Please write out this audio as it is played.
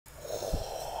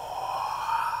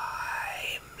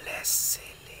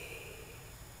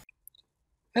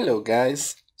Hello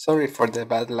guys, sorry for the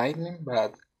bad lighting,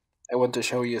 but I want to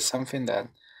show you something that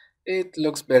it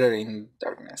looks better in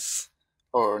darkness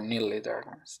or nearly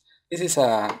darkness. This is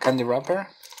a candy wrapper.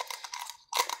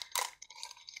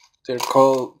 They're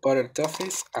called butter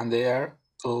toffees and they are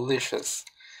delicious.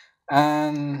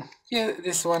 And yeah,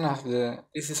 this is one of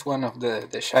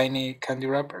the shiny candy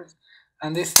wrappers.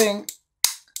 And this thing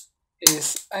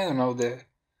is, I don't know, the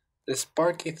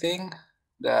sparky thing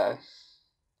that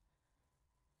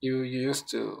you used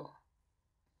to,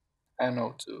 I don't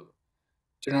know, to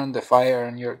turn on the fire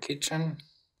in your kitchen.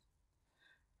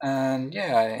 And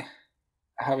yeah,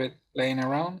 I have it laying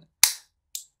around.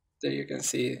 There you can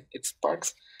see it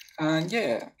sparks. And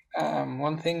yeah,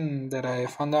 one thing that I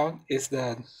found out is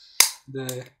that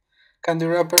the candy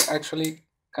wrapper actually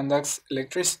conducts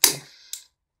electricity.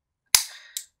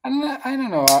 And I don't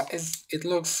know, it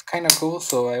looks kind of cool,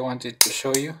 so I wanted to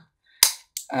show you.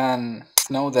 And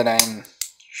know that I'm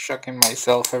shocking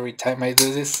myself every time I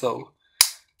do this, so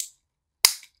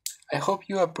I hope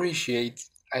you appreciate.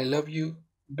 I love you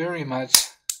very much,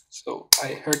 so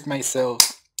I hurt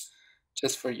myself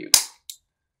just for you.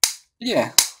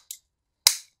 Yeah,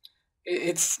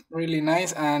 it's really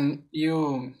nice, and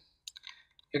you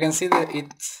can see that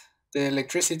the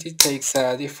electricity takes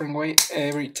a different way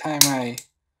every time I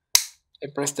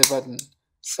press the button.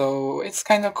 So it's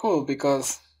kind of cool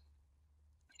because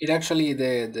it actually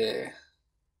the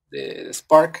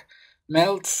spark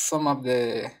melts some of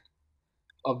the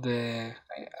I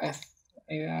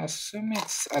assume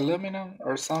it's aluminum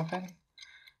or something.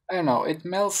 I don't know. It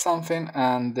melts something,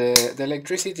 and the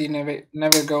electricity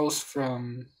never goes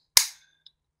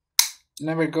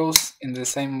in the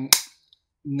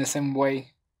same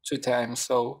way two times.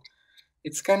 So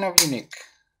it's kind of unique.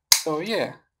 So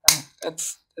yeah,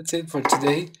 that's it for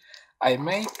today. I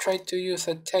may try to use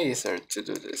a taser to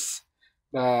do this,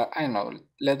 but I don't know.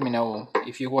 Let me know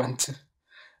if you want to.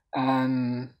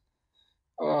 And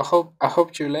I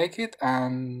hope you like it,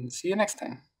 and see you next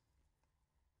time.